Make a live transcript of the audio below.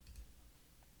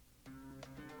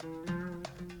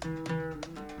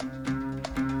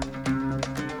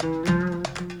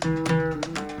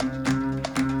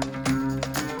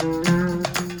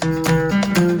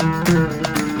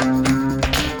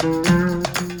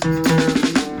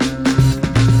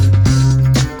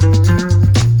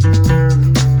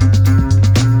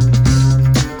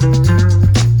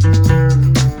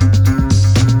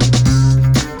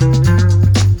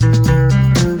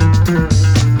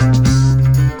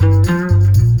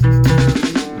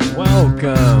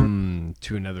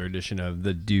to another edition of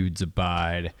The Dudes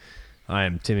Abide. I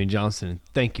am Timmy Johnson.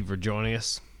 Thank you for joining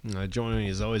us. Joining me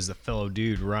as always the fellow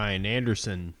dude, Ryan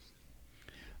Anderson.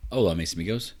 Hola, mis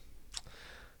amigos.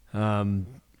 It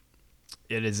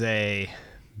has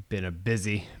been a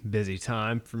busy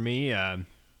time for me.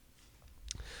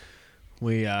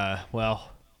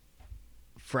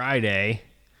 Friday,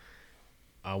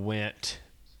 I went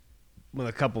with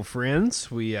a couple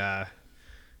friends.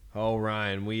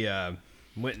 Ryan, we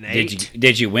went and ate.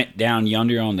 Did you went down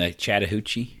yonder on the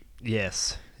Chattahoochee?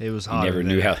 Yes, it was You hot. never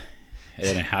knew how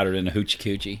hotter than a hoochie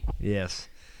coochie. Yes.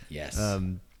 Yes.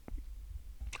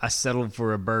 I settled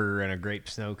for a burger and a grape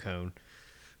snow cone.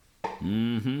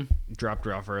 Mm-hmm. Dropped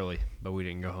her off early, but we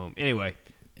didn't go home. Anyway,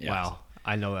 Yes. Wow,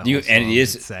 I know that. You whole song. and it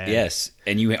is It's sad. yes,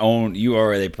 and you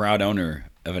are a proud owner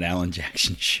of an Alan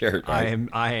Jackson shirt. Right?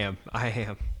 I am.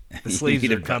 The sleeves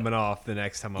need are a- coming off the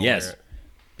next time I Yes. wear it.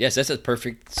 Yes, that's a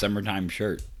perfect summertime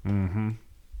shirt.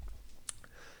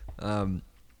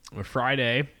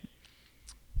 Friday,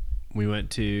 we went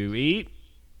to eat,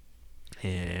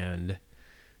 and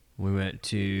we went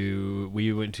to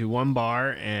one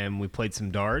bar and we played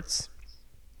some darts,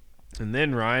 and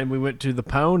then Ryan, we went to the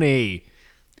Pony.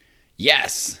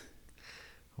 Yes.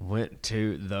 Went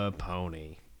to the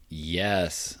Pony.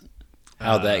 Yes.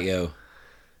 How'd that go?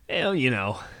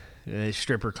 Well,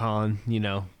 stripper con,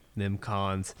 them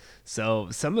cons. So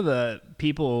some of the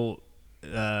people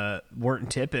weren't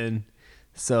tipping.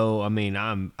 So I mean,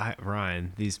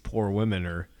 Ryan. These poor women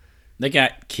are. They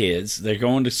got kids. They're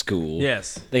going to school.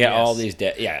 Yes. They got Yes. all these.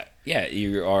 Yeah.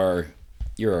 You're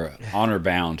honor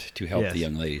bound to help Yes. the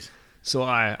young ladies. So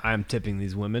I'm tipping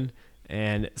these women,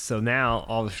 and so now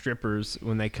all the strippers,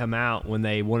 when they come out, when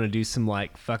they want to do some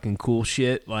like fucking cool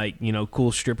shit, like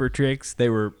cool stripper tricks, they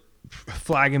were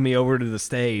flagging me over to the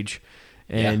stage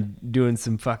and doing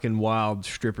some fucking wild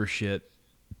stripper shit.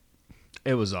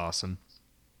 It was awesome.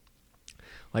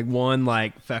 Like one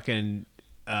fucking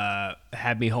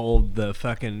had me hold the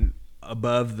fucking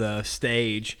above the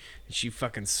stage, and she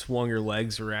fucking swung her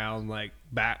legs around like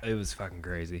back. It was fucking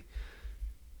crazy.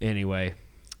 Anyway,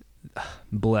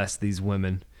 bless these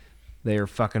women. They are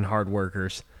fucking hard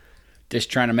workers. Just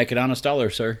trying to make an honest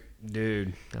dollar, sir.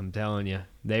 Dude, I'm telling you.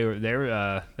 They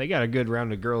got a good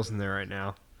round of girls in there right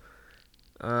now.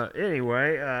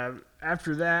 Anyway,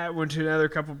 after that, went to another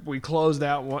couple. We closed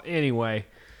out one. Anyway,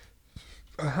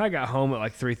 I got home at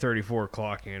like 3:30, 4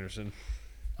 o'clock, Anderson.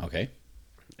 Okay.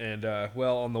 And,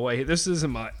 on the way, this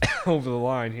isn't my over the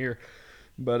line here,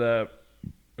 but,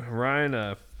 Ryan,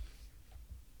 if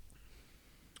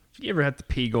you ever have to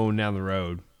pee going down the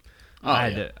road, Oh,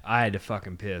 I had to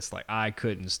fucking piss. Like, I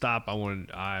couldn't stop.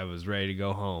 I was ready to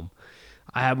go home.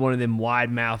 I had one of them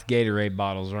wide mouth Gatorade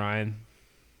bottles, Ryan.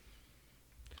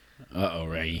 Uh-oh,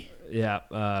 Ray.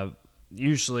 Yeah,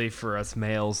 usually for us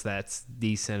males, that's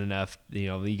decent enough.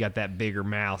 You got that bigger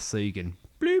mouth so you can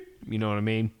bloop. You know what I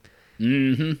mean?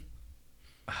 Mm-hmm.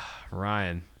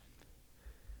 Ryan,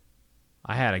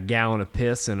 I had a gallon of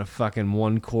piss in a fucking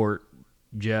 1-quart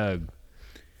jug.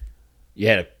 You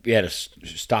had to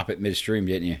stop it midstream,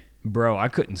 didn't you? Bro, I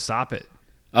couldn't stop it.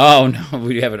 Oh, no.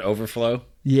 Would you have an overflow?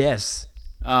 Yes.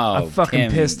 Oh, I fucking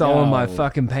Timmy, pissed all in my no.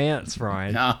 fucking pants,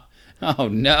 Ryan. No. Oh,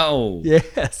 no.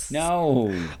 Yes.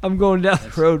 No. I'm going down the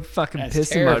road fucking that's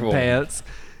pissing terrible. my pants.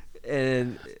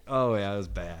 And, oh, yeah, it was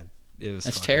bad. That's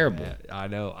That's terrible. Bad. I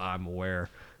know. I'm aware.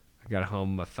 I got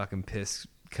home in my fucking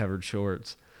piss-covered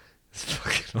shorts. It's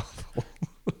fucking awful.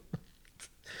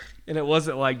 And it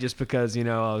wasn't like just because,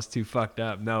 I was too fucked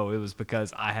up. No, it was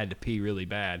because I had to pee really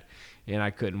bad, and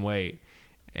I couldn't wait.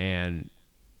 And,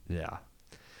 yeah.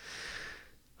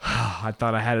 I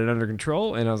thought I had it under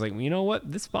control, and I was like, you know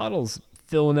what? This bottle's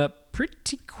filling up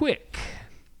pretty quick.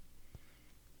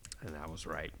 And I was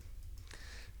right.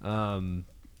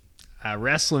 A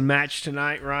wrestling match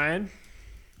tonight, Ryan,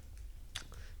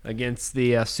 against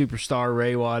the superstar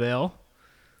Ray Waddell.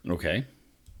 Okay.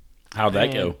 How'd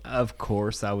that go? Of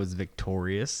course, I was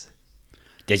victorious.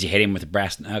 Did you hit him with the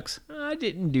brass knucks? I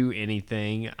didn't do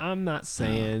anything. I'm not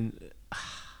saying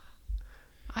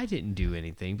I didn't do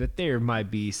anything, but there might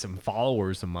be some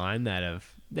followers of mine that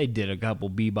they did a couple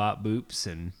bebop boops,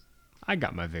 and I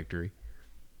got my victory.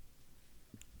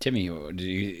 Timmy,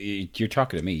 you're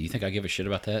talking to me. You think I give a shit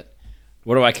about that?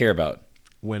 What do I care about?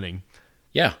 Winning.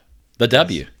 Yeah, the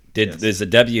W. Yes. Is the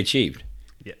W achieved?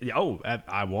 Yeah. Oh,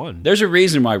 I won. There's a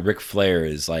reason why Ric Flair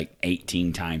is like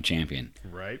 18-time champion.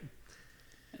 Right.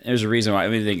 There's a reason why. I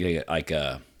mean, think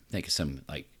of some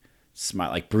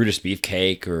like Brutus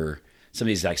Beefcake or some of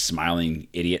these like smiling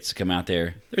idiots that come out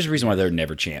there. There's a reason why they're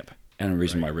never champ, and a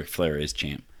reason why Ric Flair is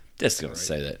champ. Just gonna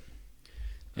say that.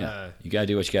 Yeah, you gotta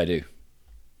do what you gotta do.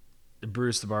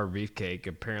 Bruce the Barber Beefcake.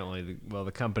 Apparently,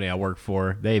 the company I work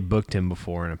for, they booked him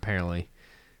before, and apparently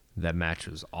that match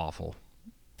was awful.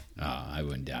 Oh, I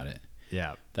wouldn't doubt it.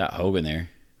 Yeah, That Hogan there.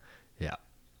 yeah.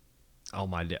 Oh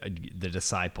my, the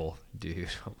disciple, dude.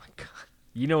 Oh my god.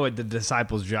 You know what the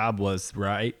disciple's job was,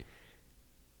 right?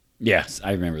 Yes,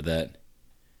 I remember that.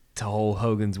 To hold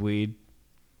Hogan's weed.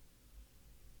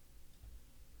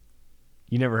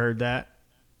 You never heard that?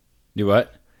 Do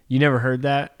what? You never heard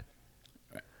that?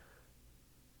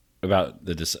 About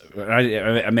the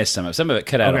I missed some of it. Some of it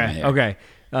cut out on my head. Okay.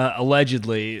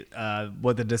 Allegedly,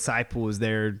 what the disciple was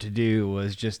there to do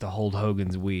was just to hold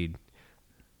Hogan's weed.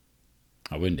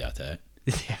 I wouldn't doubt that.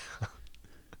 Yeah.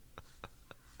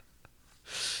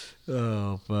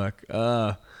 Oh fuck.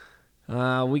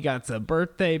 We got the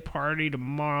birthday party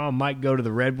tomorrow. I might go to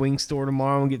the Red Wing store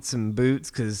tomorrow and get some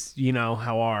boots because you know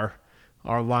how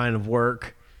our line of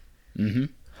work. Mm-hmm.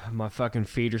 My fucking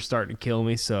feet are starting to kill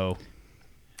me. So,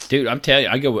 dude, I'm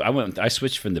telling you, I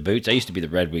switched from the boots. I used to be the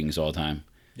Red Wings all the time.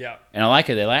 yeah. And I like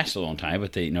it. They last a long time,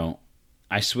 but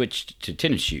I switched to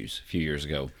tennis shoes a few years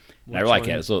ago. And I like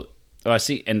it. I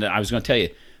see. And I was going to tell you,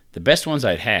 the best ones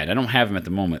I'd had, I don't have them at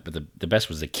the moment, but the best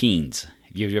was the Keens.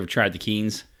 Have you ever tried the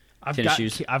Keens tennis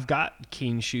shoes? I've got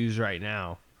Keen shoes right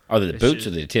now. Are they the boots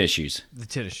or the tennis shoes? The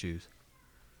tennis shoes.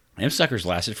 Them suckers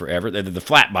lasted forever. They're the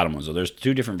flat bottom ones, though. There's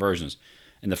two different versions.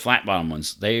 And the flat bottom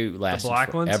ones, they lasted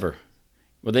forever. Ones?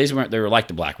 Well, these weren't. They were like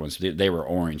the black ones. They were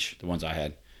orange, the ones I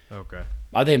had. Okay.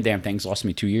 All them damn things lost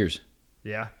me 2 years.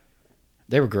 Yeah.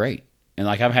 They were great. And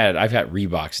like I've had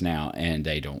Reeboks now, and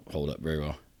they don't hold up very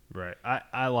well. Right.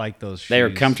 I like those shoes. They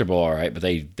are comfortable, all right, but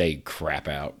they crap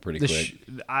out pretty quick.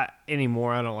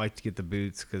 Anymore, I don't like to get the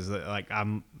boots because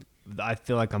I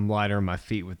feel like I'm lighter on my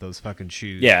feet with those fucking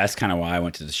shoes. Yeah, that's kind of why I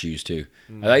went to the shoes too.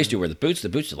 Mm-hmm. I used to wear the boots. The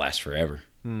boots would last forever.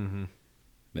 Mm-hmm.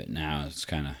 But now it's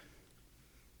kind of.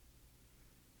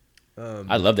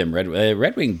 I love them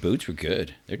Red Wing boots were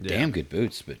good. They're damn good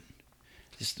boots, but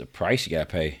just the price you gotta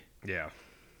pay. Yeah.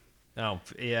 Oh,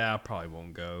 yeah, I probably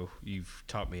won't go. You've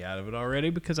talked me out of it already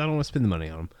because I don't want to spend the money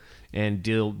on them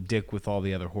and dick with all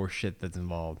the other horse shit that's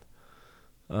involved.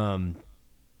 What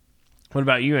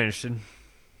about you, Anderson?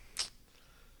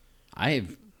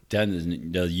 I've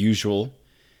done the usual.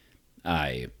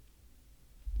 I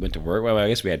went to work. Well, I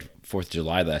guess we had 4th of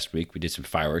July last week. We did some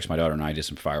fireworks. My daughter and I did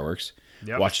some fireworks.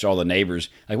 Yep. Watched all the neighbors.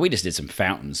 Like, we just did some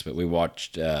fountains, but we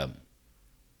watched the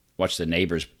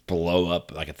neighbors blow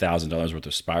up like $1,000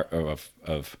 worth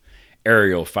of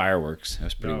aerial fireworks. That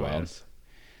was pretty wild.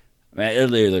 Man, it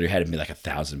literally had to be like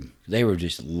 1,000. They were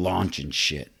just launching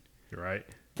shit. Right.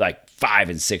 Like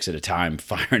 5 and 6 at a time,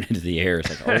 firing into the air. It's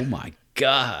like, oh my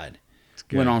god.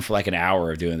 Went on for like an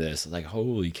hour of doing this. Like,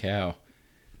 holy cow.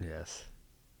 Yes.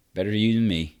 Better you than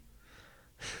me.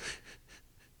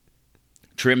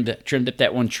 Trimmed up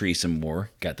that one tree some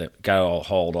more. Got it all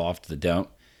hauled off to the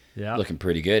dump. Yeah. Looking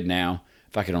pretty good now.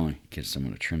 If I could only get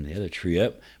someone to trim the other tree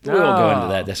up. But we won't go into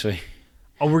that this way.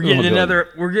 Oh, we're getting another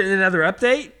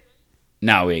update?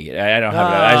 No, I don't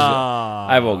have it.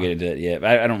 I won't get into it yet.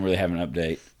 I don't really have an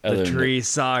update. The tree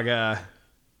saga.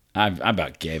 I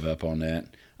about gave up on that.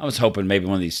 I was hoping maybe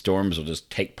one of these storms will just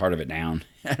take part of it down.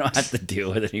 I don't have to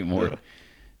deal with it anymore.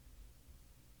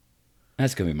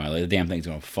 That's going to be the damn thing's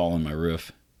going to fall on my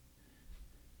roof.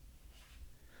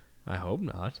 I hope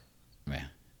not. Yeah.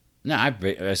 No, I've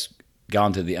just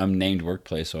gone to the unnamed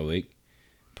workplace all week.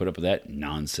 Put up with that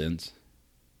nonsense.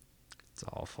 It's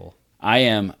awful. I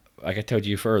am, like I told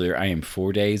you earlier, I am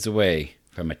 4 days away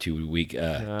from a 2 week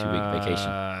vacation.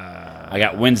 I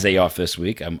got Wednesday off this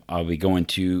week. I'll be going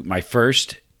to my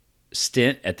first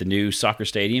stint at the new soccer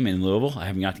stadium in Louisville. I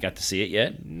haven't got to see it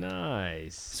yet.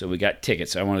 Nice. So we got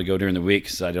tickets. I want to go during the week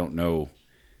because I don't know.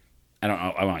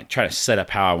 I want to try to set up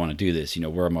how I want to do this.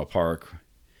 Where I'm going to park,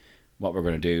 what we're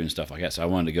going to do, and stuff like that. So I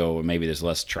wanted to go where maybe there's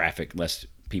less traffic, less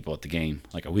people at the game.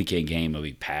 Like a weekend game will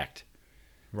be packed.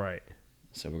 Right.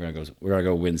 So we're gonna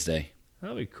go Wednesday.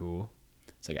 That'll be cool.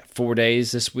 So I got 4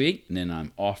 days this week, and then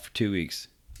I'm off for 2 weeks.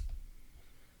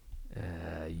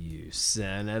 You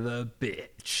son of a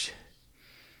bitch.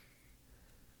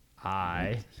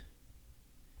 I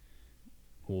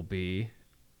will be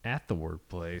at the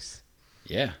workplace.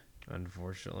 Yeah.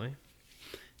 Unfortunately.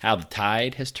 How the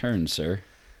tide has turned, sir.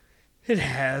 It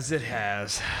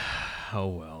has. Oh,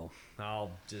 well.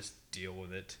 I'll just deal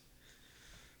with it.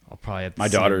 I'll probably have to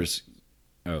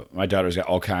my daughter's got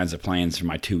all kinds of plans for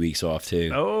my 2 weeks off, too.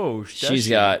 Oh, she's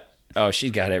got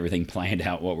everything planned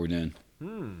out, what we're doing.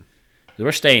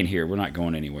 We're staying here. We're not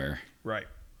going anywhere. Right.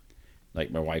 Like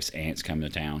my wife's aunt's coming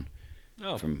to town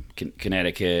from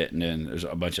Connecticut, and then there's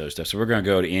a bunch of other stuff. So we're going to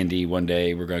go to Indy one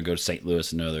day. We're going to go to St.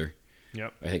 Louis another.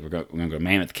 Yep. I think we're going to go to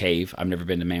Mammoth Cave. I've never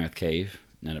been to Mammoth Cave.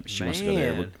 She wants to go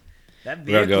there. That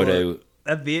We're vehicle, going to go to...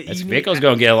 that This vehicle's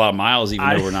going to get a lot of miles, even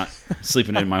though we're not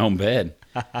sleeping in my own bed.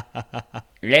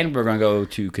 And we're going to go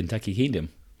to Kentucky Kingdom.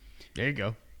 There you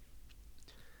go.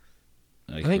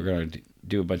 Like, we're going to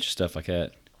do a bunch of stuff like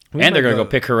that. We And they're might going to go- go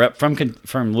pick her up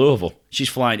from Louisville. She's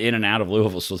flying in and out of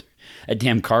Louisville, so a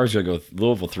damn car's going to go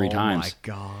Louisville 3 times. Oh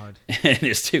my god, in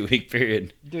this 2-week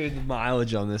period. dude, the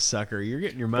mileage on this sucker, you're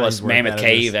getting your Plus money's worth Mammoth out of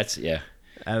Cave. this, That's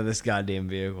out of this goddamn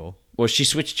vehicle. Well, she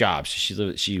switched jobs.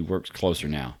 She works closer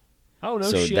now, Oh no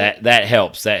so shit. that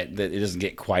helps. That it doesn't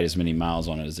get quite as many miles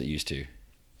on it as it used to.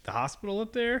 The hospital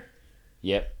up there.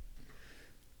 Yep,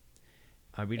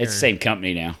 I'd be it's the darned. same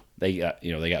company now. They got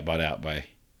bought out by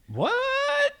What?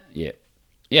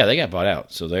 yeah they got bought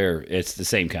out. So it's the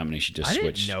same company. She just I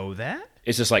switched. didn't know that.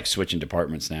 It's just like switching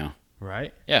departments now.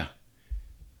 Right. Yeah.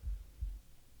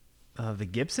 The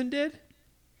Gibson did.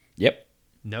 Yep.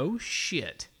 No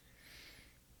shit.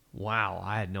 Wow,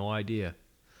 I had no idea.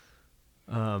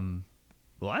 Well,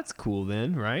 that's cool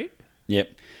then, right?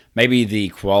 Yep. Maybe the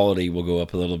quality will go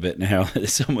up a little bit now.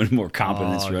 Someone more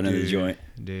competent's Oh, running the dude. joint.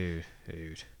 Dude.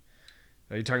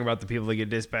 Are you talking about the people that get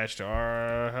dispatched to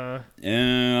our?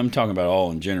 I'm talking about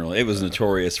all in general. It was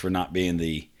notorious for not being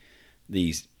the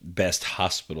best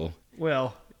hospital.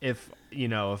 Well, if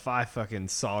I fucking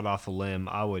sawed off a limb,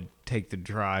 I would take the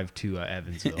drive to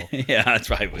Evansville. Yeah, that's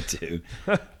what I would too.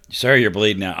 Sir, you're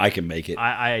bleeding out. I can make it.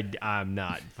 I'm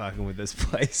not fucking with this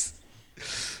place.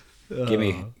 Give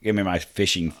me my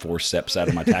fishing forceps out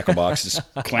of my tackle box. Just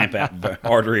clamp that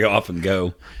artery off and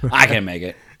go. I can make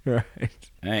it. Right.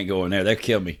 I ain't going there. They'll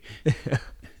kill me.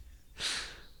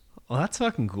 Well, that's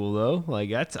fucking cool though. Like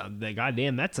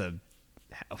goddamn, that's a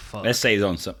fuck. That saves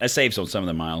on some of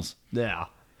the miles. Yeah.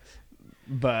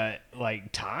 But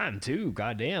like time too.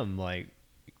 Goddamn. Like,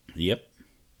 Yep.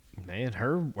 man,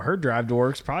 her drive to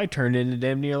work's probably turned into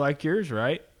damn near like yours,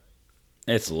 right?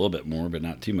 It's a little bit more, but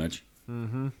not too much.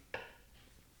 Is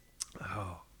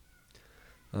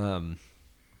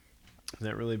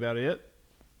that really about it?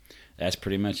 That's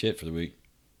pretty much it for the week.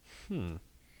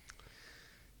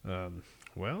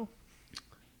 Well,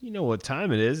 you know what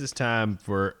time it is. It's time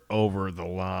for Over the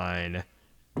Line.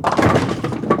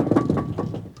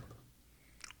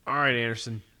 All right,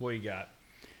 Anderson, what you got?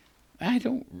 I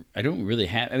don't really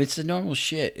have. I mean, it's the normal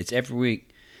shit. It's every week.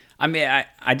 I mean,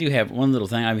 I do have one little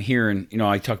thing I'm hearing.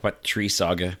 I talk about the tree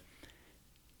saga,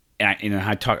 and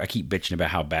I keep bitching about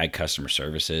how bad customer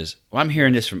service is. Well, I'm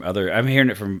hearing it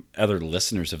from other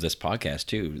listeners of this podcast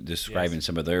too, describing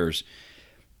some of theirs.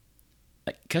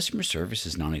 Like, customer service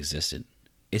is non-existent.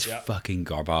 It's fucking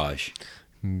garbage.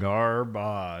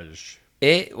 Garbage.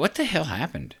 What the hell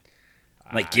happened?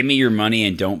 Like, give me your money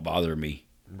and don't bother me.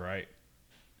 Right.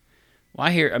 Well,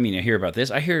 I hear about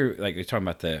this. I hear, like, they're talking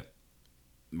about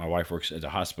my wife works at the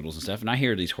hospitals and stuff, and I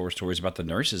hear these horror stories about the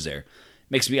nurses there.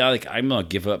 Makes me like, I'm going to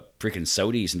give up freaking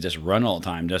sodies and just run all the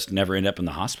time, just never end up in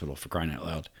the hospital, for crying out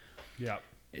loud. Yeah.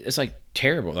 It's, like,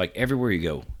 terrible. Like, everywhere you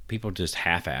go, people just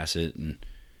half-ass it and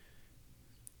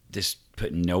just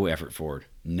put no effort forward.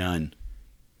 None.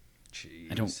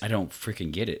 Jeez. I don't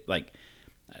freaking get it. Like,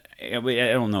 I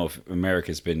don't know if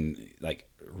America's been, like,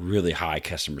 really high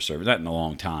customer service. Not in a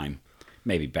long time.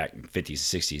 Maybe back in the 50s,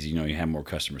 60s, you had more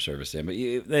customer service then. But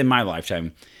in my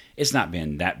lifetime, it's not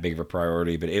been that big of a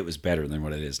priority, but it was better than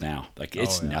what it is now. Like,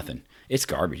 it's nothing. It's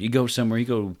garbage. You go somewhere, you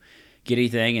go get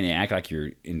anything, and they act like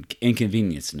you're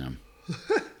inconveniencing them.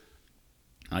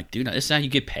 Like, dude, this is how you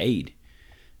get paid.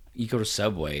 You go to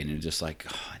Subway, and it's just like,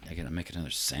 oh, I got to make another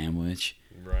sandwich.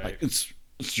 Right. Like, it's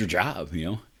your job,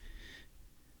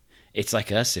 It's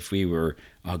like us if we were,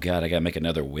 oh, God, I got to make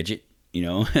another widget.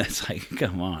 It's like,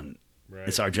 come on. Right.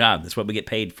 It's our job. That's what we get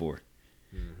paid for.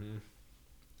 Mm-hmm.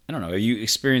 I don't know. Are you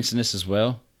experiencing this as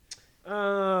well?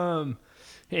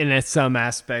 In some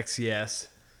aspects, yes.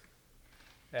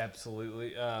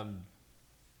 Absolutely.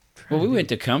 Well, we went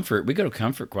to Comfort. We go to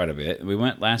Comfort quite a bit. We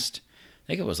went I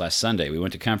think it was last Sunday. We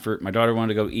went to Comfort. My daughter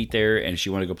wanted to go eat there, and she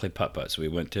wanted to go play putt-putt. So we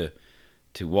went to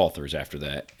Walther's after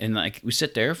that. And, like, we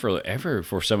sit there forever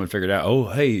before someone figured out, oh,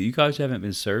 hey, you guys haven't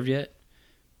been served yet?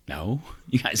 No.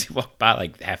 You guys walked by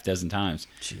like half dozen times.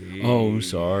 Jeez. Oh,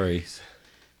 sorry.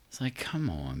 It's like, come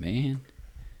on, man.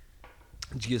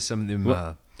 Did you get some of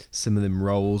them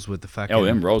rolls with the fucking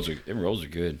them rolls are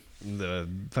good. the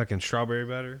fucking strawberry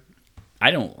butter?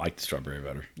 I don't like the strawberry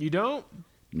butter. You don't?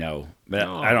 No, but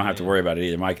Oh, I don't have to man. worry about it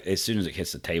either. As soon as it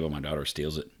hits the table, my daughter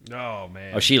steals it. Oh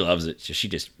man. Oh, she loves it. So she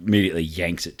just immediately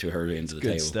yanks it to her end of the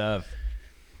good table. stuff.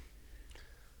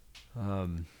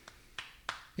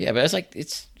 Yeah, but it's like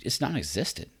it's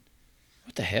non-existent.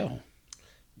 What the hell?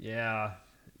 Yeah.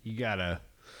 You gotta.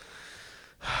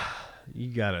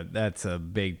 That's a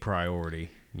big priority.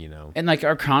 And like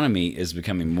our economy is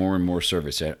becoming more and more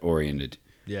service oriented.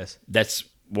 Yes. That's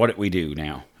what we do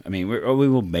now. I mean, we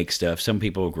will make stuff. Some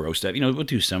people will grow stuff. We'll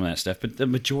do some of that stuff, but the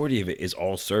majority of it is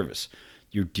all service.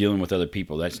 You're dealing with other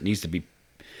people. That needs to be.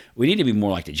 We need to be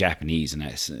more like the Japanese, and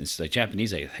it's like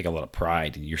Japanese. They take a lot of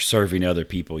pride, and you're serving other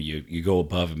people. You go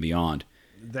above and beyond.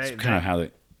 That's kind of how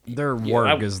their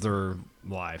work is their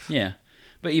life. Yeah,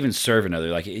 but even serving other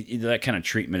that kind of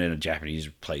treatment in a Japanese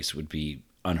place would be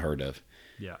unheard of.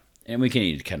 Yeah, and we can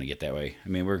need to kind of get that way. I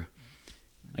mean, like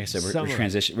I said, we're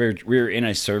transition. We're in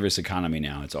a service economy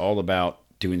now. It's all about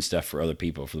doing stuff for other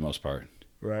people for the most part.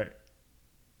 Right.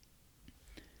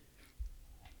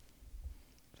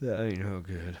 That ain't no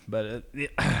good. But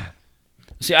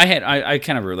see, I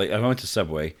kind of relate. I went to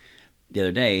Subway the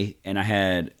other day, and I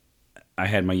had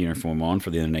my uniform on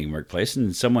for the Undernagan workplace,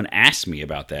 and someone asked me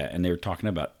about that, and they were talking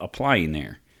about applying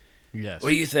there. Yes. What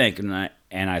do you think? And I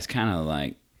was kind of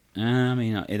like, I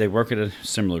mean, they work at a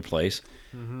similar place,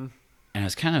 and I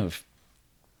was kind of,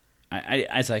 I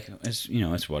was like,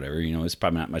 it's whatever. It's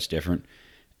probably not much different.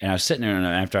 And I was sitting there, and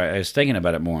after I was thinking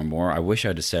about it more and more, I wish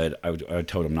I'd have said I would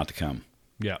told him not to come.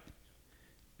 Yeah.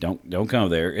 Don't go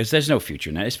there. There's no future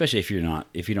in that, especially if you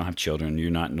don't have children, you're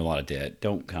not in a lot of debt.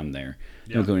 Don't come there.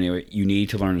 Yeah. Don't go anywhere. You need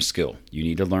to learn a skill. You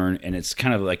need to learn, and it's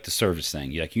kind of like the service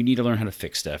thing. You need to learn how to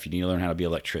fix stuff. You need to learn how to be an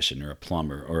electrician or a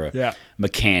plumber or a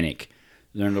mechanic.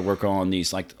 Learn to work on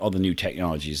these, like all the new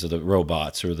technologies or the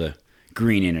robots or the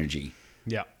green energy.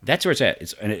 Yeah. That's where it's at.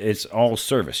 It's all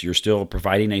service. You're still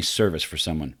providing a service for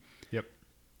someone. Yep.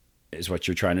 Is what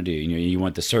you're trying to do. You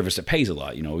want the service that pays a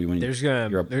lot. You're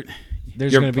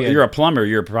a plumber.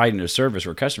 You're providing a service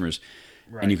for customers,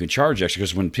 right. And you can charge extra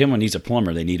because when someone needs a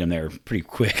plumber, they need them there pretty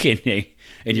quick,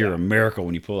 and you're a miracle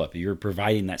when you pull up. You're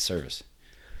providing that service.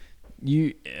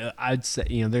 I'd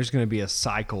say there's going to be a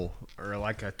cycle or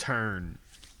like a turn,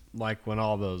 like when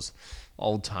all those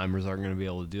old timers aren't going to be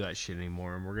able to do that shit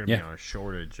anymore, and we're going to be on a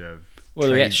shortage of. Well,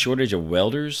 we got shortage of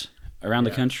welders around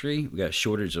the country. We got a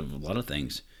shortage of a lot of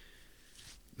things.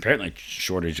 Apparently,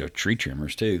 shortage of tree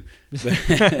trimmers too.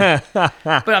 But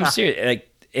I'm serious. Like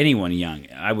anyone young,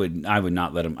 I would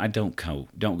not let them. Don't go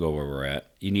where we're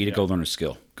at. You need to go learn a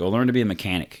skill. Go learn to be a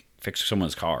mechanic. Fix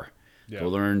someone's car. Yeah. Go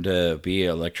learn to be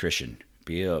an electrician.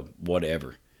 Be a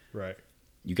whatever. Right.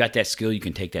 You got that skill. You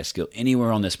can take that skill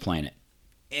anywhere on this planet.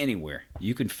 Anywhere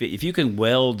you can fit. If you can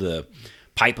weld the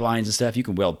pipelines and stuff, you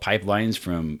can weld pipelines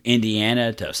from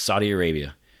Indiana to Saudi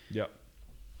Arabia. Yep.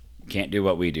 Can't do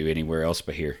what we do anywhere else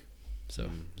but here. So,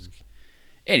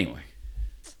 anyway.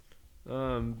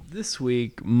 This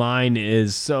week mine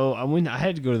is I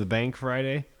had to go to the bank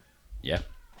Friday. Yeah.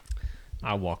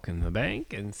 I walk in the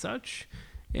bank and such,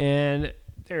 and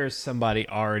there's somebody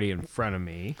already in front of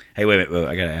me. Hey, wait.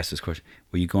 I gotta ask this question.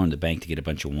 Were you going to the bank to get a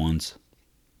bunch of ones?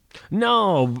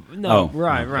 No.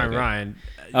 Ryan.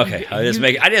 Okay, I just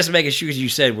making sure you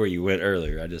said where you went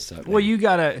earlier. I just thought. Well, you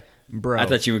gotta. Bro, I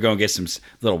thought you were going to get some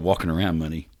little walking around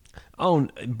money. Oh,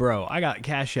 bro, I got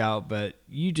cash out, but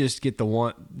you just get the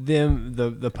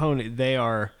pony.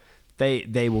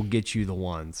 They will get you the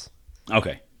ones.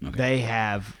 Okay. They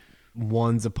have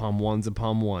ones upon ones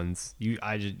upon ones. You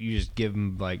just give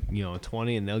them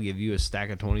 20, and they'll give you a stack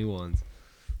of 21s.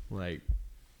 Like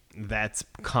that's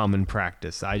common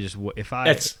practice.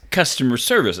 That's customer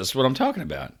service. That's what I'm talking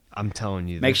about. I'm telling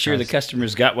you. Make sure the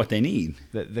customers got what they need.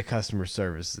 The customer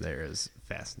service there is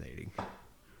fascinating.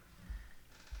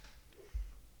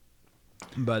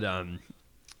 But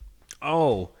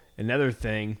another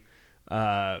thing.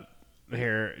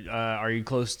 Here, are you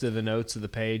close to the notes of the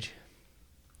page?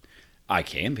 I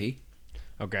can be.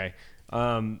 Okay.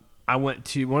 I went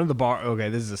to one of the bar. Okay,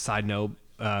 this is a side note.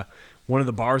 One of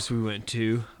the bars we went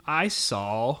to, I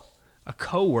saw a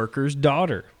coworker's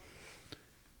daughter.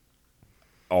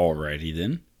 Alrighty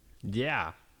then.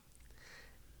 Yeah.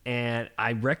 And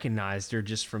I recognized her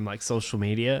just from social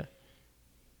media.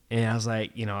 And I was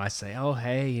like, I say, oh,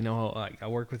 hey, I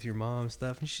work with your mom and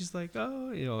stuff. And she's like,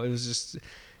 oh, it was just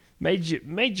made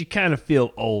you kind of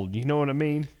feel old. You know what I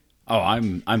mean? Oh,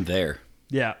 I'm there.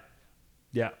 Yeah.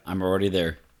 Yeah. I'm already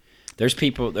there. There's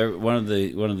people there. One of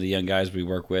the young guys we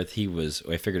work with,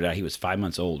 I figured out he was 5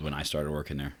 months old when I started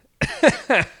working there.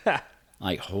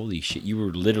 Like, holy shit, you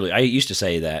were literally, I used to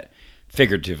say that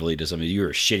figuratively to somebody, you were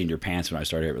shitting your pants when I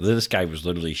started here. But this guy was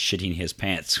literally shitting his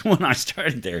pants when I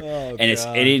started there. Oh, and it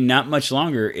ain't not much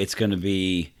longer, it's going to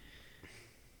be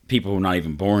people who are not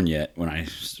even born yet when I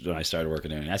started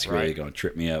working there. And that's really going to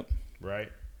trip me up.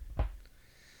 Right.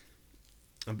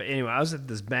 But anyway, I was at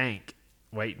this bank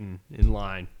waiting in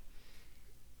line.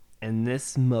 And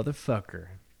this motherfucker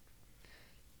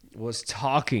was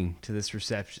talking to this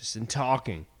receptionist and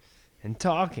talking and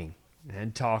talking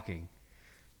and talking.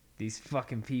 These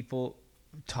fucking people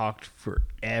talked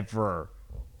forever.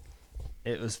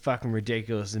 It was fucking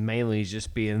ridiculous, and mainly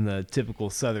just being the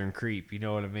typical Southern creep. You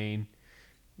know what I mean?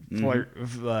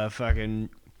 Fucking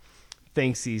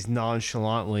thinks he's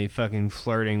nonchalantly fucking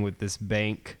flirting with this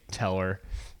bank teller,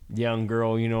 young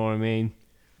girl. You know what I mean?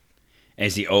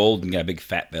 Is he old and got a big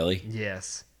fat belly?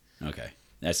 Yes. Okay,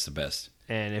 that's the best.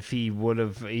 And if he would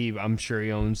have, I'm sure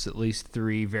he owns at least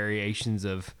 3 variations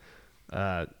of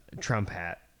Trump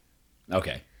hat.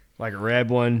 Okay. Like a red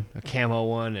one, a camo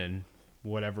one, and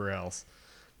whatever else.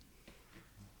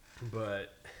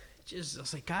 But just, I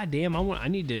was like, God damn,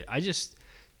 I just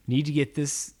need to get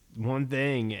this one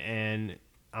thing, and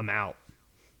I'm out.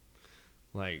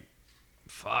 Like,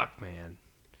 fuck, man.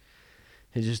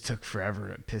 It just took forever,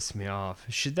 and it pissed me off.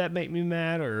 Should that make me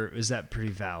mad, or is that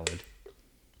pretty valid?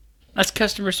 That's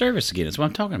customer service again. That's what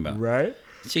I'm talking about. Right?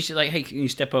 So she's like, hey, can you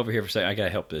step over here for a second? I got to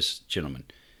help this gentleman.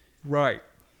 Right.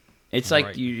 It's like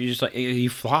Right. you just like you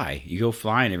fly. You go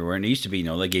flying everywhere. And it used to be,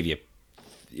 they gave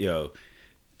you,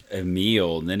 a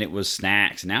meal, and then it was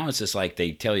snacks. Now it's just like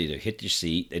they tell you to hit your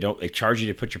seat. They charge you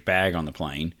to put your bag on the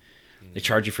plane. They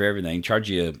charge you for everything. Charge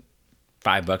you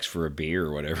 $5 for a beer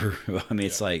or whatever. I mean,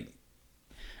 it's like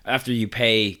after you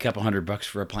pay a couple $100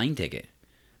 for a plane ticket.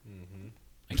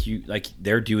 Like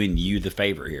they're doing you the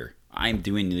favor here. I'm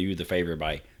doing you the favor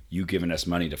by you giving us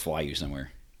money to fly you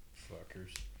somewhere.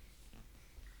 Fuckers.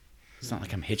 It's not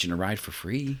like I'm hitching a ride for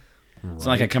free. Right. It's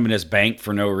not like I come in this bank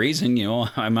for no reason.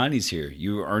 My money's here.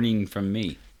 You're earning from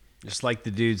me. Just like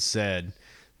the dude said,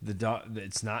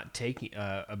 it's not taking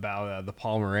about the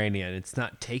Pomeranian. It's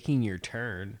not taking your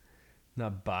turn.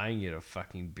 Not buying you a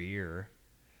fucking beer.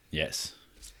 Yes.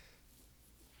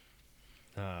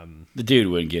 The dude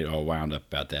wouldn't get all wound up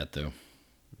about that, though.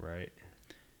 Right.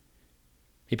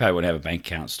 He probably wouldn't have a bank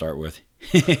account to start with.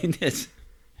 This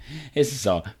is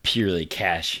all purely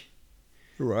cash.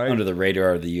 Right. Under the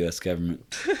radar of the U.S.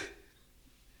 government.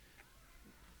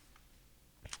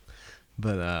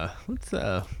 But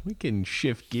we can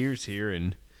shift gears here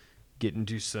and get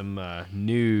into some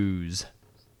news.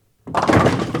 All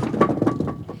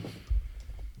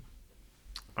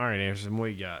right, Anderson, what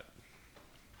you got?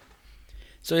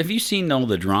 So have you seen all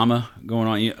the drama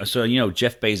going on? So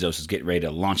Jeff Bezos is getting ready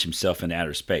to launch himself into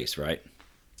outer space, right?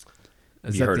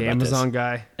 Is that the Amazon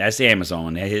guy? That's the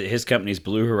Amazon. His company's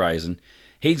Blue Horizon.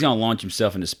 He's going to launch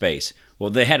himself into space. Well,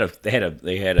 they had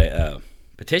a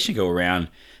petition go around.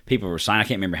 People were signing. I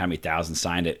can't remember how many thousands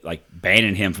signed it, like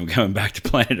banning him from coming back to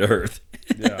planet Earth.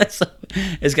 Yeah. So,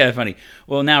 it's kind of funny.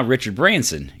 Well, now Richard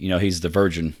Branson, he's the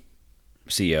Virgin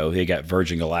CEO. He got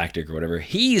Virgin Galactic or whatever.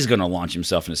 He's going to launch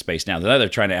himself into space now. They're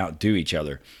trying to outdo each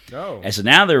other. Oh. And so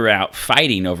now they're out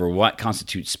fighting over what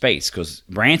constitutes space, because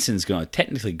Branson's going to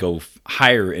technically go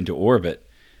higher into orbit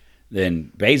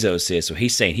than Bezos is. So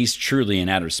he's saying he's truly in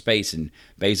outer space, and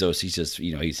Bezos, he's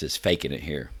just faking it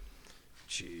here.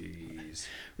 Jeez.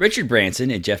 Richard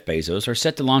Branson and Jeff Bezos are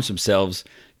set to launch themselves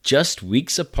just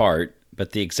weeks apart,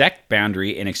 but the exact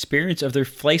boundary and experience of their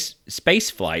space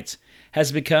flights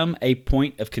has become a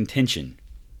point of contention.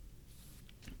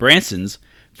 Branson's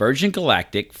Virgin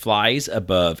Galactic flies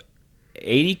above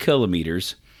 80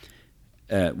 kilometers,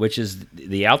 which is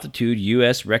the altitude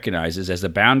U.S. recognizes as the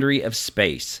boundary of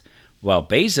space, while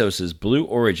Bezos' Blue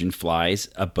Origin flies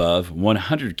above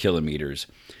 100 kilometers,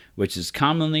 which is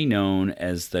commonly known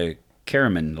as the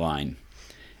Kármán line.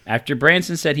 After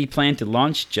Branson said he planned to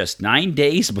launch just 9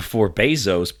 days before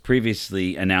Bezos'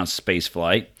 previously announced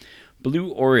spaceflight, Blue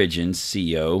Origin's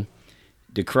CEO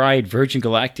decried Virgin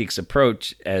Galactic's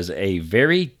approach as a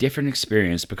very different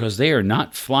experience because they are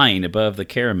not flying above the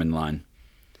Kármán line.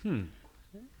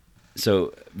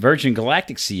 So Virgin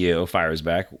Galactic CEO fires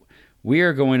back, "We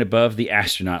are going above the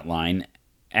astronaut line,"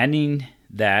 adding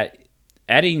that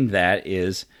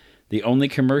is the only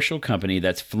commercial company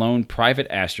that's flown private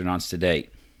astronauts to date.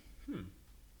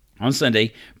 On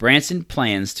Sunday, Branson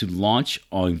plans to launch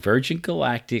on Virgin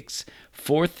Galactic's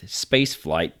 4th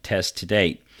spaceflight test to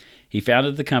date. He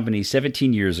founded the company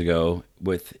 17 years ago,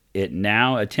 with it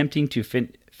now attempting to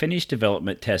finish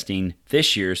development testing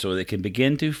this year so it can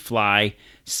begin to fly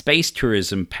space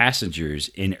tourism passengers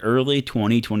in early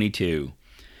 2022.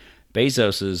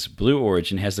 Bezos' Blue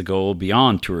Origin has the goal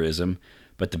beyond tourism,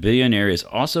 but the billionaire is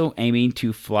also aiming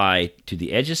to fly to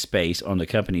the edge of space on the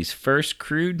company's first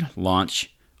crewed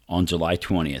launch on July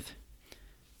 20th.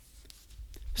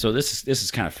 So this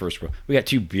is kind of first world. We got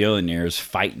 2 billionaires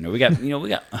fighting. We got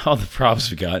all the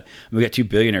problems we got. We got 2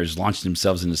 billionaires launching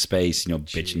themselves into space,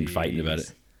 bitching and fighting about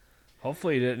it.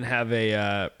 Hopefully he didn't have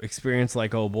a experience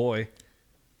like old boy.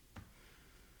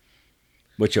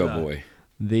 Which old boy?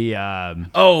 The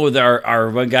Oh, our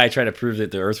one guy tried to prove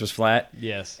that the Earth was flat.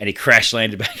 yes, And he crash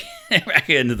landed back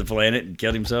into the planet and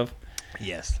killed himself.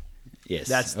 yes. Yes,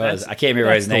 That's I can't remember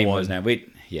what his the name one. was now.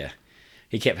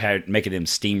 He kept making them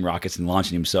steam rockets and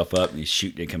launching himself up, and his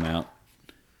chute didn't come out.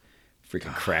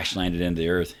 Freaking crash landed into the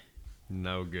Earth.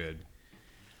 No good.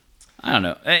 I don't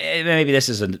know. Maybe this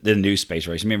is the new space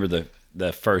race. Remember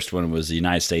the first one was the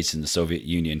United States and the Soviet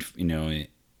Union. You know, and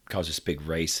it caused this big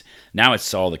race. Now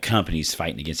it's all the companies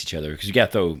fighting against each other because you got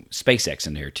to throw SpaceX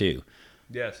in there too.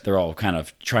 Yes. They're all kind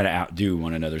of trying to outdo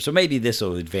one another. So maybe this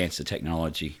will advance the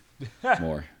technology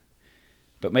more.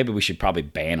 But maybe we should probably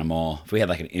ban them all. If we had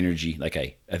like an energy, like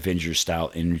a Avengers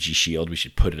style energy shield, we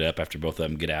should put it up after both of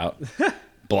them get out,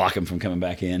 block them from coming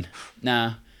back in.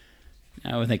 Nah,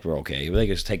 I think we're okay. We think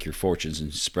just take your fortunes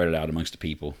and spread it out amongst the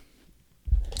people.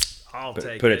 I'll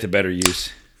take Put it to better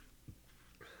use.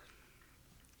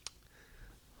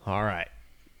 All right.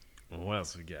 What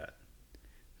else we got?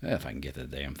 Well, if I can get the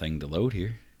damn thing to load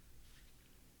here.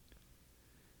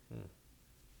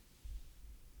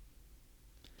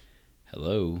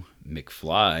 Hello,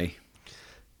 McFly.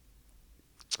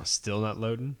 Still not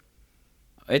loading.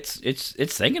 It's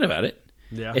thinking about it.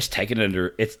 Yeah. It's taking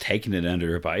it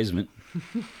under advisement.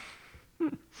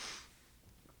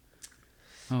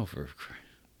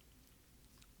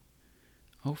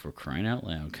 for crying out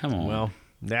loud! Come on. Well,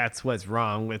 that's what's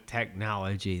wrong with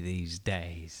technology these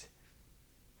days.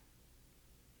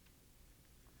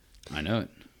 I know it.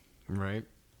 Right.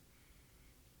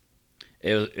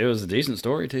 It was a decent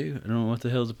story too. I don't know what the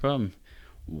hell's the problem.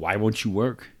 Why won't you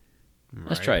work?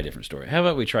 Let's Right. try a different story. How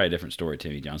about we try a different story,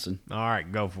 Timmy Johnson? All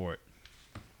right, go for it.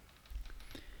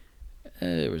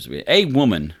 A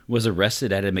woman was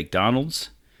arrested at a McDonald's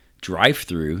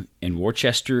drive-through in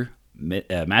Worcester,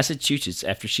 Massachusetts,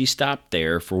 after she stopped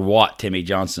there for what, Timmy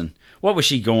Johnson? What was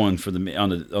she going for on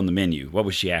the menu? What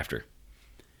was she after?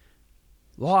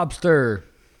 Lobster.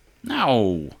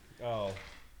 No. Oh.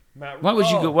 What would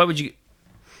you go? What would you?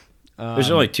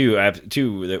 There's only two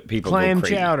that people Clam go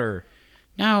crazy. chowder.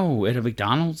 No, at a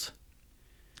McDonald's.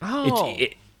 Oh.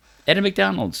 At a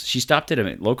McDonald's. She stopped at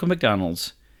a local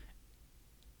McDonald's.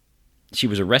 She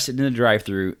was arrested in the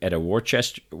drive-thru at a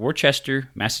Worcester,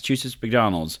 Massachusetts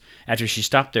McDonald's after she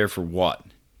stopped there for what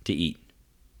to eat?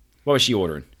 What was she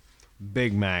ordering?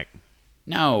 Big Mac.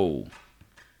 No.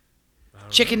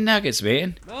 Chicken nuggets,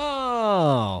 man.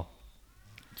 Oh.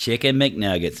 Chicken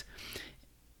McNuggets.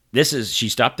 She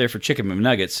stopped there for chicken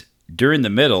McNuggets during the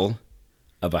middle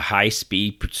of a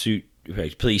high-speed pursuit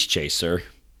police chase, sir.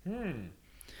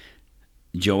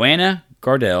 Joanna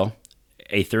Gardell,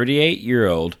 a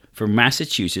 38-year-old from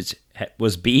Massachusetts,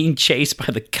 was being chased by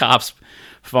the cops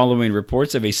following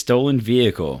reports of a stolen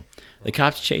vehicle. The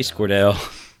cops chased Gardell,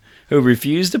 who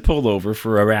refused to pull over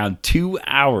for around 2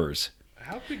 hours.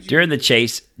 During the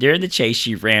chase,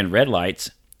 she ran red lights,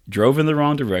 drove in the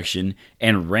wrong direction,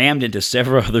 and rammed into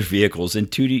several other vehicles,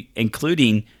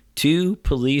 including 2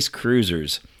 police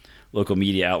cruisers. Local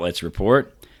media outlets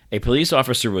report a police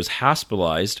officer was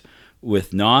hospitalized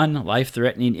with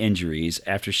non-life-threatening injuries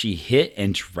after she hit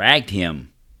and dragged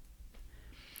him.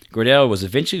 Gardell was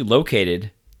eventually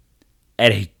located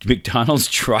at a McDonald's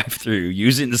drive-thru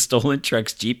using the stolen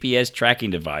truck's GPS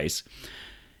tracking device.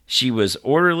 She was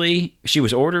ordering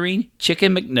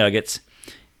chicken McNuggets,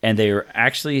 and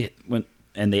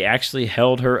they actually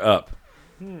held her up.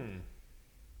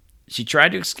 She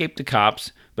tried to escape the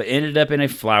cops, but ended up in a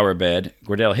flower bed.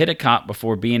 Gardell hit a cop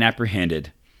before being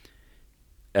apprehended.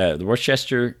 The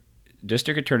Worcester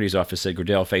District Attorney's Office said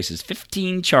Gardell faces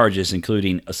 15 charges,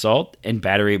 including assault and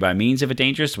battery by means of a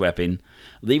dangerous weapon,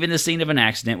 leaving the scene of an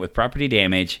accident with property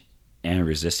damage, and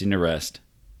resisting arrest.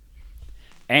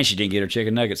 And she didn't get her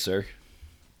chicken nuggets, sir.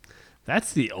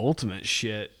 That's the ultimate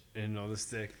shit in on the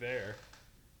stick there.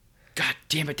 God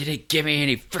damn it, they didn't give me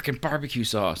any freaking barbecue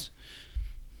sauce.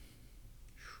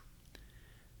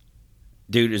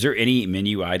 Dude, is there any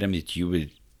menu item that you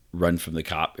would run from the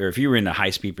cop? Or if you were in a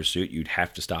high-speed pursuit, you'd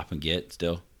have to stop and get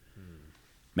still?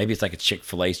 Maybe it's like a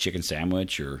Chick-fil-A chicken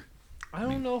sandwich, or... I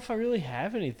don't know if I really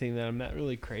have anything that I'm not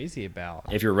really crazy about.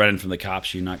 If you're running from the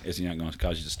cops, is he not going to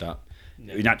cause you to stop?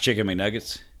 No. You're not chicken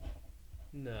McNuggets?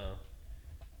 No.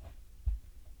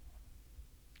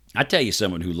 I tell you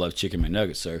someone who loves chicken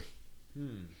McNuggets, sir.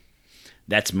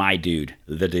 That's my dude.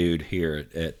 The dude here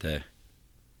at the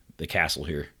castle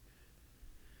here.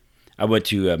 I went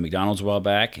to McDonald's a while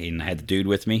back, and I had the dude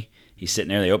with me. He's sitting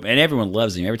there. And everyone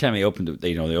loves him. Every time they open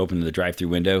the drive-through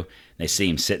window, they see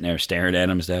him sitting there staring at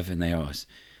him and stuff, and they always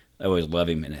love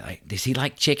him. And they're like, does he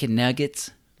like chicken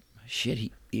nuggets? Shit,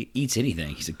 he eats anything.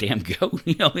 He's a damn goat.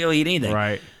 He'll eat anything.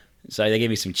 Right. So they gave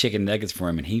me some chicken nuggets for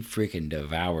him, and he freaking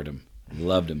devoured them.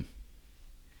 Loved them.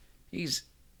 Is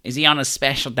he on a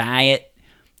special diet?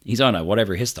 He's on a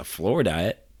whatever hits the floor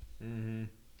diet. Mm-hmm.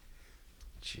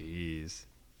 Jeez.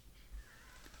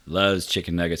 Loves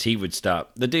chicken nuggets. He would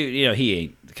stop. The dude, he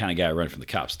ain't the kind of guy running from the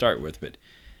cops to start with, but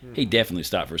he definitely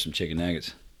stopped for some chicken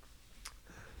nuggets.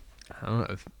 I don't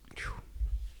know.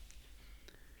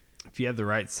 If you have the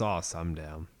right sauce, I'm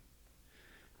down.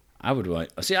 I would like.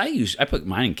 See, I put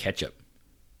mine in ketchup.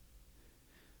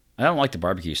 I don't like the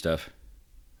barbecue stuff.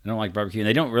 I don't like barbecue, and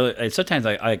they don't really. Sometimes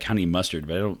I like honey mustard,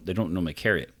 but they don't normally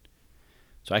carry it.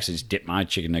 So I actually just dip my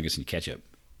chicken nuggets in ketchup.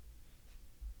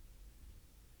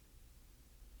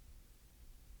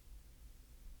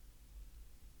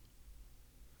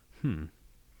 You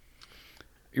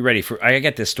ready for? I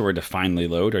got this story to finally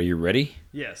load. Are you ready?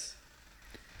 Yes.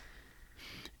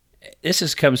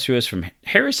 Comes to us from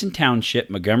Harrison Township,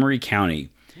 Montgomery County.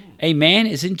 A man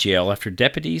is in jail after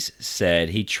deputies said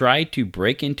he tried to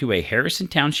break into a Harrison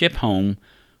Township home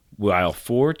while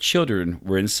 4 children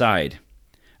were inside.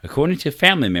 According to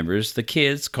family members, the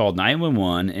kids called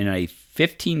 911 and a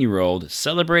 15-year-old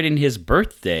celebrating his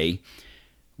birthday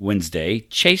Wednesday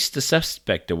chased the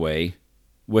suspect away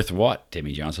with what,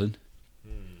 Timmy Johnson?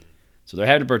 So they're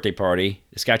having a birthday party.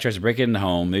 This guy tries to break into the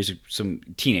home. There's some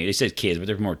teenagers. They said kids, but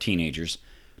they're more teenagers.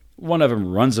 One of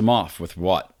them runs them off with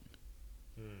what?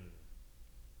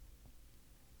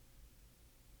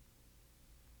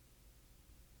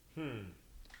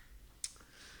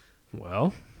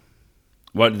 Well,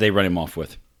 what did they run him off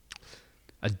with?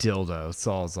 a dildo.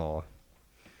 Sawzall.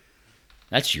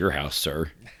 That's your house,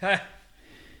 sir.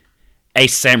 A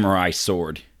samurai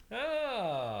sword.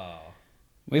 Oh.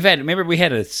 Remember we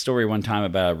had a story one time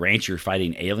about a rancher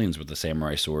fighting aliens with a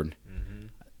samurai sword. Mm-hmm.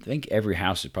 I think every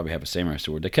house would probably have a samurai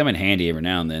sword. They come in handy every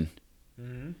now and then.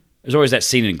 Mm-hmm. There's always that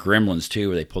scene in Gremlins too,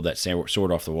 where they pull that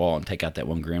sword off the wall and take out that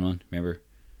one gremlin. Remember?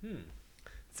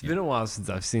 It's been a while since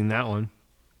I've seen that one.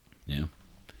 Yeah.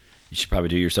 You should probably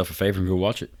do yourself a favor and go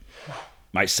watch it.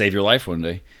 Might save your life one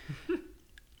day.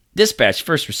 Dispatch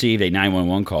first received a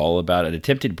 911 call about an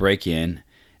attempted break-in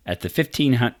at the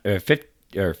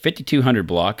 5200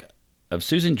 block of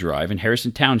Susan Drive in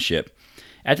Harrison Township.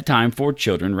 At the time, 4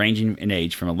 children, ranging in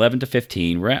age from 11 to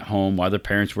 15, were at home while their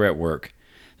parents were at work.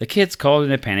 The kids called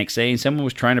in a panic, saying someone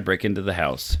was trying to break into the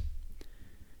house.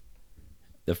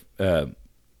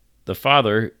 The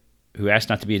father, who asked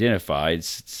not to be identified,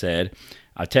 said,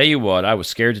 "I'll tell you what, I was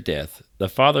scared to death." The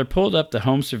father pulled up the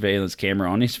home surveillance camera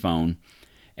on his phone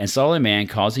and saw a man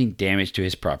causing damage to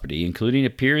his property, including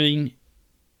appearing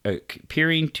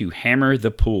to hammer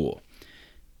the pool.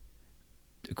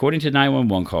 According to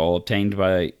 911 call obtained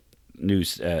by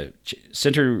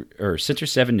Center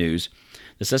 7 News,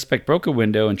 the suspect broke a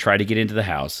window and tried to get into the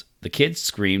house. The kids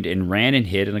screamed and ran and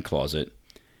hid in a closet.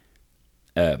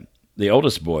 The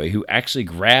oldest boy, who actually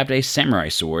grabbed a samurai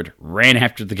sword, ran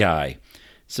after the guy.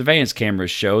 Surveillance cameras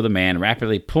show the man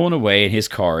rapidly pulling away in his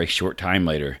car a short time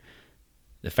later.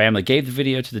 The family gave the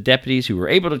video to the deputies, who were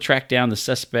able to track down the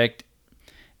suspect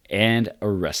and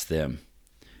arrest them.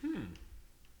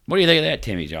 What do you think of that,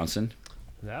 Timmy Johnson?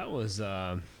 That was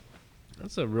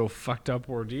that's a real fucked up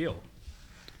ordeal,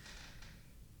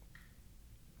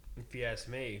 if you ask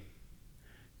me.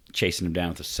 Chasing him down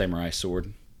with a samurai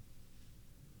sword.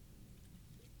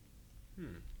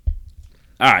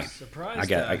 All right.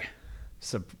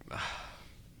 Surprised.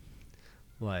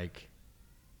 Like,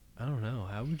 I don't know.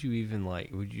 How would you even,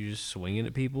 would you just swing it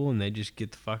at people and they just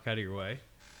get the fuck out of your way?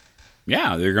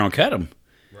 Yeah, they're going to cut him.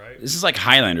 Right. This is like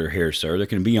Highlander here, sir. There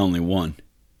can be only one.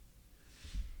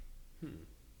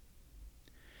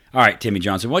 All right, Timmy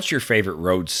Johnson, what's your favorite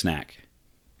road snack?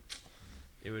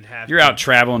 It would have. You're out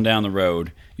traveling down the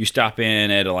road. You stop in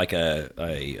at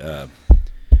a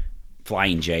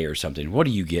Flying J or something. What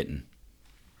are you getting?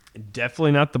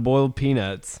 Definitely not the boiled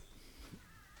peanuts.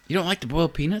 You don't like the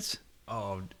boiled peanuts?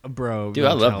 Oh, bro. Dude,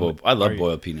 I love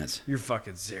boiled peanuts. You're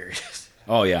fucking serious.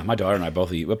 Oh, yeah. My daughter and I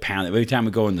both eat. We're pounding. Every time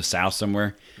we go in the South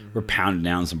somewhere, we're pounding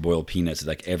down some boiled peanuts at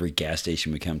like every gas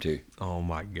station we come to. Oh,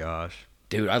 my gosh.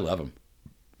 Dude, I love them.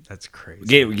 That's crazy.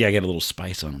 Get a little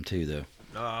spice on them, too, though.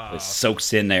 It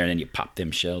soaks in there, and then you pop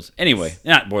them shells. Anyway,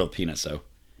 not boiled peanuts, though.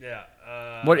 Yeah.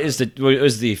 What is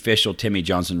the official Timmy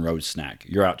Johnson road snack?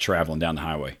 You're out traveling down the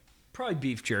highway. Probably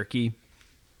beef jerky.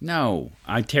 No,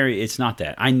 Terry, it's not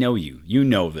that. I know you. You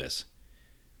know this.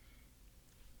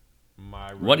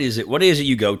 What is it? What is it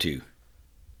you go to?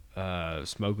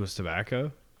 Smokeless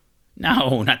tobacco.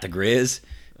 No, not the Grizz.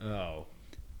 Oh.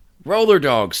 Roller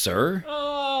dogs, sir.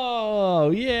 Oh. Oh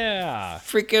yeah.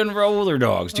 Freaking roller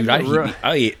dogs, dude!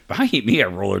 I eat me a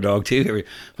roller dog too.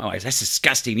 Oh, that's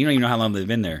disgusting. You don't even know how long they've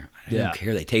been there. I don't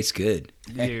care. They taste good.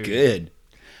 They're good.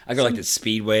 I go like the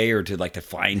Speedway or to like the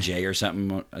Flying J or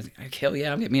something. Hell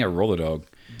yeah, I'll get me a roller dog.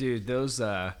 Dude, those you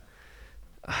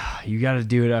got to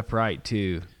do it upright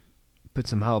too. Put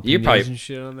some jalapenos and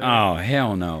shit on there. Oh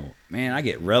hell no, man! I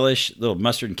get relish, little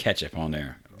mustard and ketchup on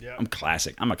there. Yep. I'm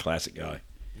classic. I'm a classic guy.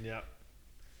 Yep.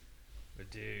 But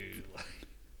dude,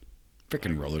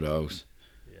 freaking roller dogs.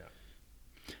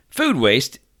 Yeah. Food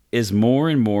waste is more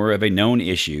and more of a known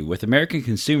issue, with American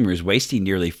consumers wasting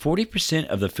nearly 40%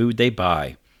 of the food they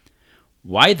buy.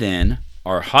 Why then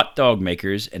are hot dog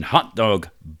makers and hot dog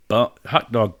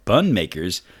bun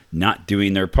makers not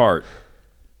doing their part?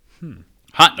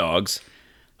 Hot dogs,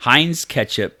 Heinz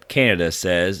Ketchup Canada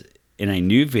says in a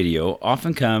new video,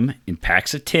 often come in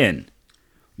packs of 10,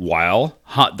 while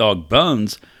hot dog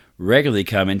buns regularly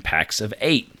come in packs of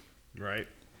 8. Right.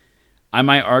 I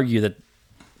might argue that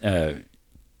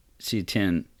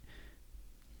C10.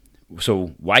 So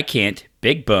why can't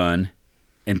Big Bun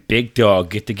and Big Dog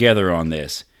get together on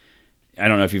this? I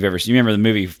don't know if you've ever seen. You remember the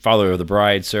movie Father of the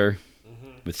Bride, sir,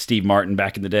 with Steve Martin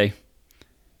back in the day.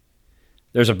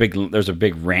 There's a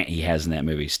big rant he has in that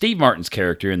movie. Steve Martin's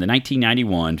character in the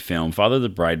 1991 film Father of the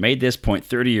Bride made this point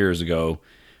 30 years ago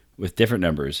with different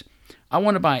numbers. I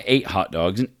want to buy 8 hot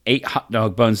dogs and 8 hot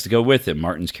dog buns to go with them,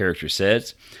 Martin's character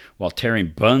says, while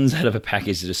tearing buns out of a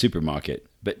package at a supermarket.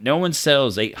 But no one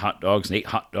sells 8 hot dogs and 8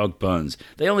 hot dog buns.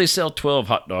 They only sell 12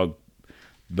 hot dog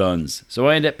buns. So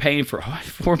I end up paying for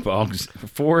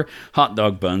 4 hot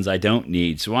dog buns I don't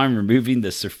need. So I'm removing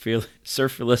the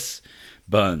surface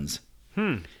buns.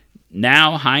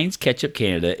 Now Heinz Ketchup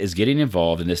Canada is getting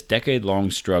involved in this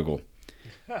decade-long struggle.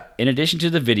 In addition to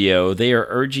the video, they are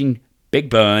urging Big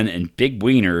Bun and Big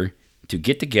Wiener to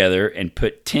get together and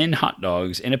put 10 hot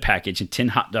dogs in a package and 10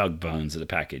 hot dog buns in a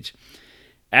package.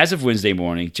 As of Wednesday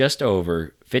morning, just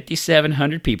over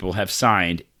 5,700 people have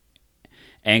signed,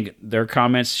 and their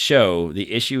comments show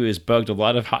the issue has bugged a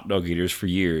lot of hot dog eaters for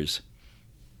years.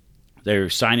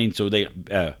 They're signing, so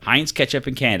Heinz Ketchup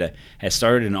in Canada has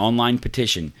started an online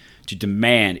petition to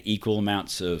demand equal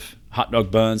amounts of hot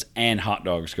dog buns and hot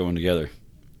dogs going together.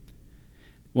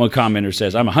 One commenter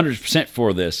says, I'm 100%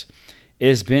 for this. It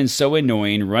has been so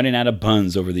annoying running out of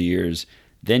buns over the years.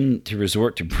 Then to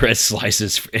resort to bread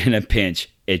slices in a pinch,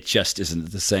 it just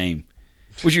isn't the same.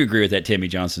 Would you agree with that, Timmy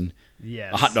Johnson?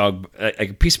 Yes. A hot dog,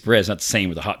 a piece of bread is not the same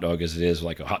with a hot dog as it is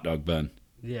like a hot dog bun.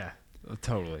 Yeah,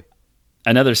 totally.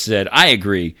 Another said, I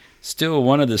agree. Still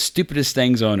one of the stupidest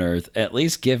things on earth. At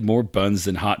least give more buns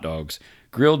than hot dogs.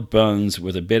 Grilled buns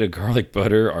with a bit of garlic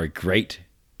butter are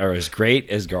as great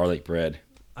as garlic bread.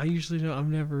 I usually don't. I've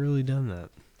never really done that.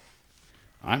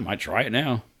 I might try it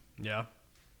now. Yeah.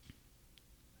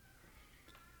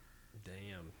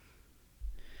 Damn.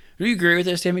 Do you agree with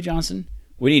this, Timmy Johnson?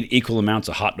 We need equal amounts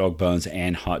of hot dog buns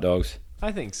and hot dogs.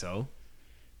 I think so.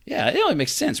 Yeah, it only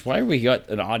makes sense. Why we got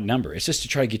an odd number? It's just to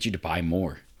try to get you to buy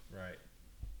more. Right.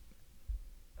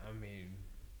 I mean,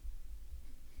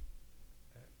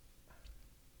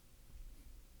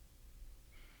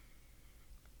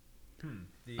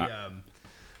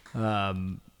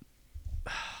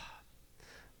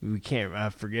 we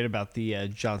can't forget about the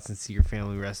Johnson Secret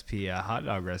Family recipe, hot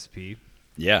dog recipe.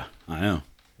 Yeah, I know.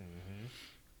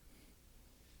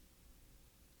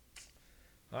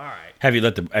 All right. Have you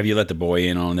let the boy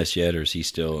in on this yet, or is he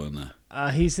still in the?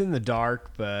 He's in the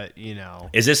dark, but you know.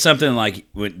 Is this something like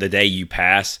the day you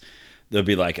pass, there'll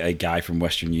be like a guy from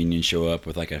Western Union show up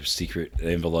with like a secret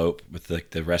envelope with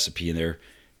the recipe in there?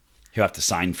 He'll have to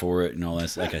sign for it and all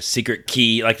that. Like a secret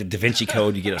key, like the Da Vinci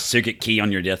Code. You get a secret key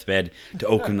on your deathbed to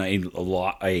open a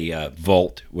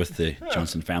vault with the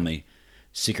Johnson family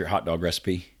secret hot dog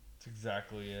recipe. That's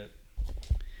exactly it.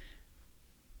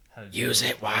 Use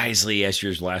it wisely as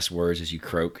your last words as you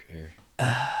croak.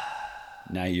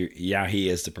 Now he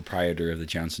is the proprietor of the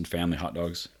Johnson family hot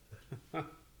dogs. All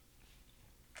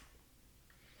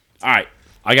right,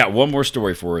 I got one more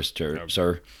story for us,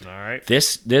 sir. All right.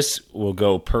 This will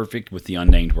go perfect with the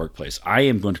unnamed workplace. I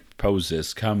am going to propose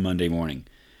this come Monday morning.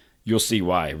 You'll see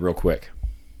why real quick.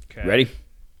 Okay. Ready?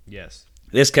 Yes.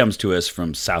 This comes to us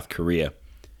from South Korea.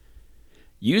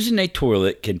 Using a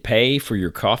toilet can pay for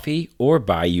your coffee or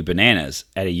buy you bananas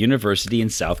at a university in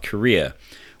South Korea,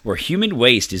 where human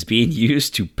waste is being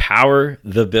used to power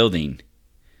the building.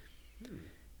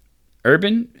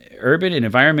 Urban and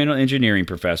environmental engineering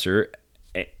professor,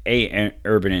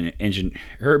 urban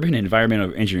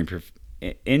environmental engineering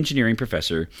engineering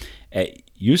professor at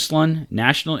Uslan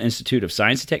National Institute of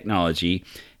Science and Technology,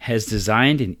 has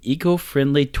designed an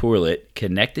eco-friendly toilet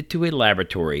connected to a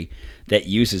laboratory that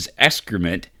uses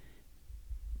excrement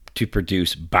to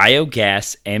produce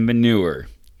biogas and manure.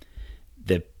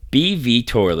 The BV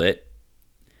toilet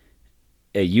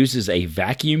uses a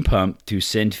vacuum pump to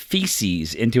send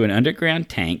feces into an underground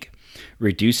tank,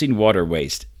 reducing water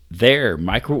waste. There,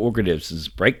 microorganisms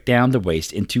break down the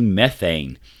waste into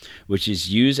methane, which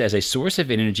is used as a source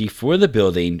of energy for the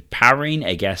building, powering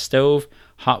a gas stove,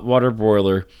 hot water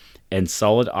boiler, and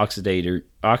solid oxide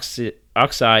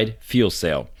fuel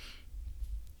cell.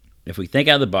 If we think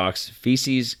out of the box,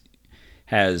 feces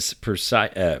has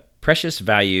precious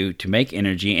value to make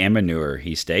energy and manure,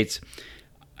 he states.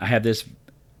 I have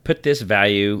put this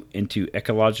value into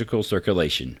ecological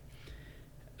circulation.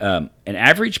 An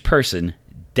average person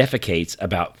defecates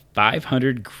about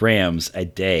 500 grams a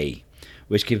day,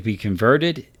 which can be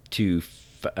converted to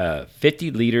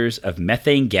 50 liters of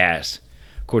methane gas,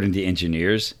 according to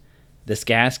engineers. This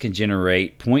gas can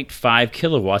generate 0.5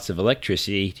 kilowatts of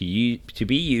electricity to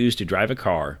be used to drive a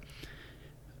car.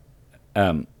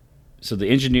 So the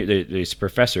engineer, this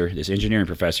engineering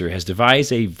professor, has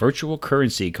devised a virtual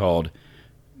currency called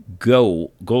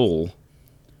Ghoul,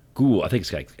 I think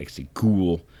it's actually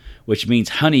Ghoul, which means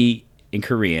honey in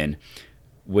Korean,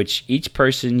 which each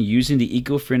person using the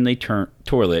eco-friendly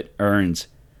toilet earns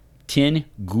 10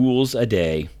 ghouls a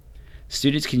day.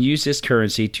 Students can use this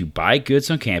currency to buy goods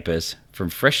on campus, from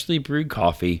freshly brewed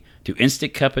coffee to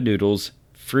instant cup of noodles,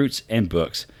 fruits, and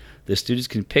books. The students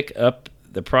can pick up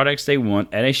the products they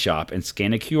want at a shop and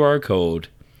scan a QR code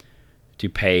to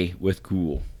pay with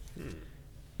Ghoul.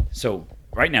 So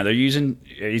right now they're using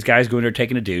these guys going there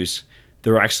taking a deuce.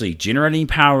 They're actually generating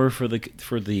power for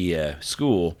the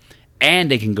school, and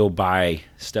they can go buy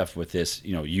stuff with this,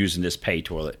 using this pay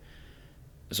toilet.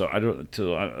 So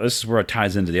this is where it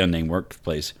ties into the unnamed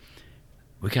workplace.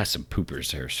 We got some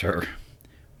poopers there, sir.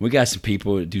 We got some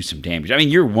people that do some damage. I mean,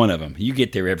 you're one of them. You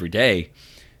get there every day,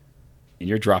 and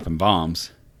you're dropping bombs.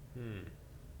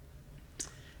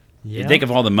 Yeah. Think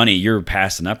of all the money you're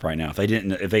passing up right now.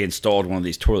 If they installed one of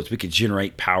these toilets, we could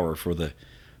generate power for the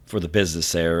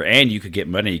business there, and you could get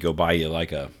money to go buy you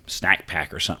like a snack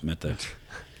pack or something at the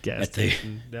Gas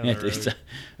station down the road.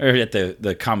 or at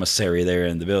the commissary there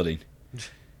in the building.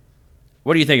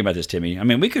 What do you think about this, Timmy? I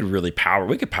mean, we could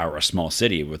power a small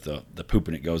city with the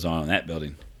pooping that goes on in that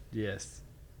building. Yes.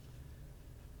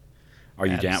 Are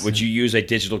you down? Would you use a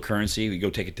digital currency? We go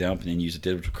take a dump and then use a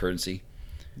digital currency?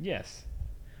 Yes.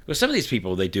 Well, some of these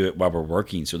people, they do it while we're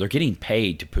working, so they're getting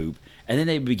paid to poop, and then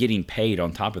they'd be getting paid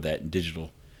on top of that in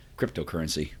digital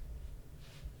cryptocurrency.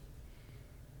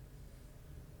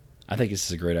 I think this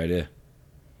is a great idea.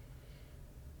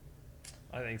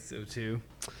 I think so too.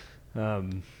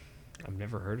 I've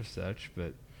never heard of such,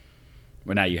 but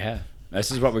Well, now you have.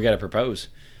 This is what we got to propose.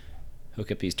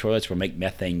 Hook up these toilets. We'll make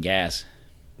methane gas.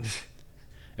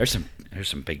 There's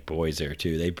some big boys there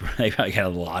too. They probably got a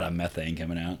lot of methane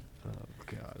coming out. oh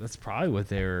god, that's probably what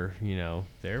they're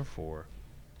there for.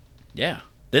 Yeah.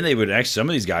 Then they would actually. Some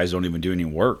of these guys don't even do any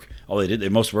work. All they did, the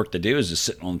most work they do is just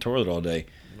sitting on the toilet all day.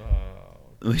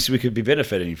 At least we could be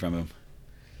benefiting from them.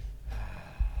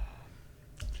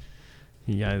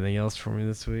 You got anything else for me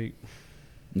this week?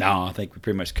 No, I think we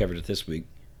pretty much covered it this week.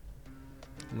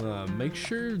 Make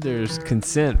sure there's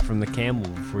consent from the camel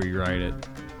before you write it.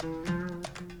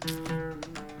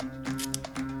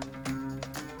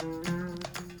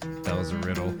 That was a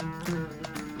riddle.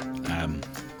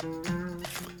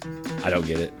 I don't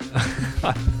get it.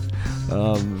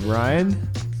 Ryan,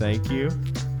 thank you.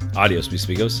 Adios, mis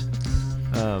amigos.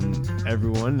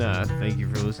 Everyone, thank you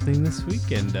for listening this week,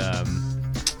 and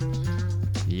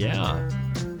yeah,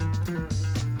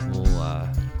 we'll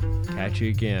catch you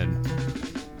again.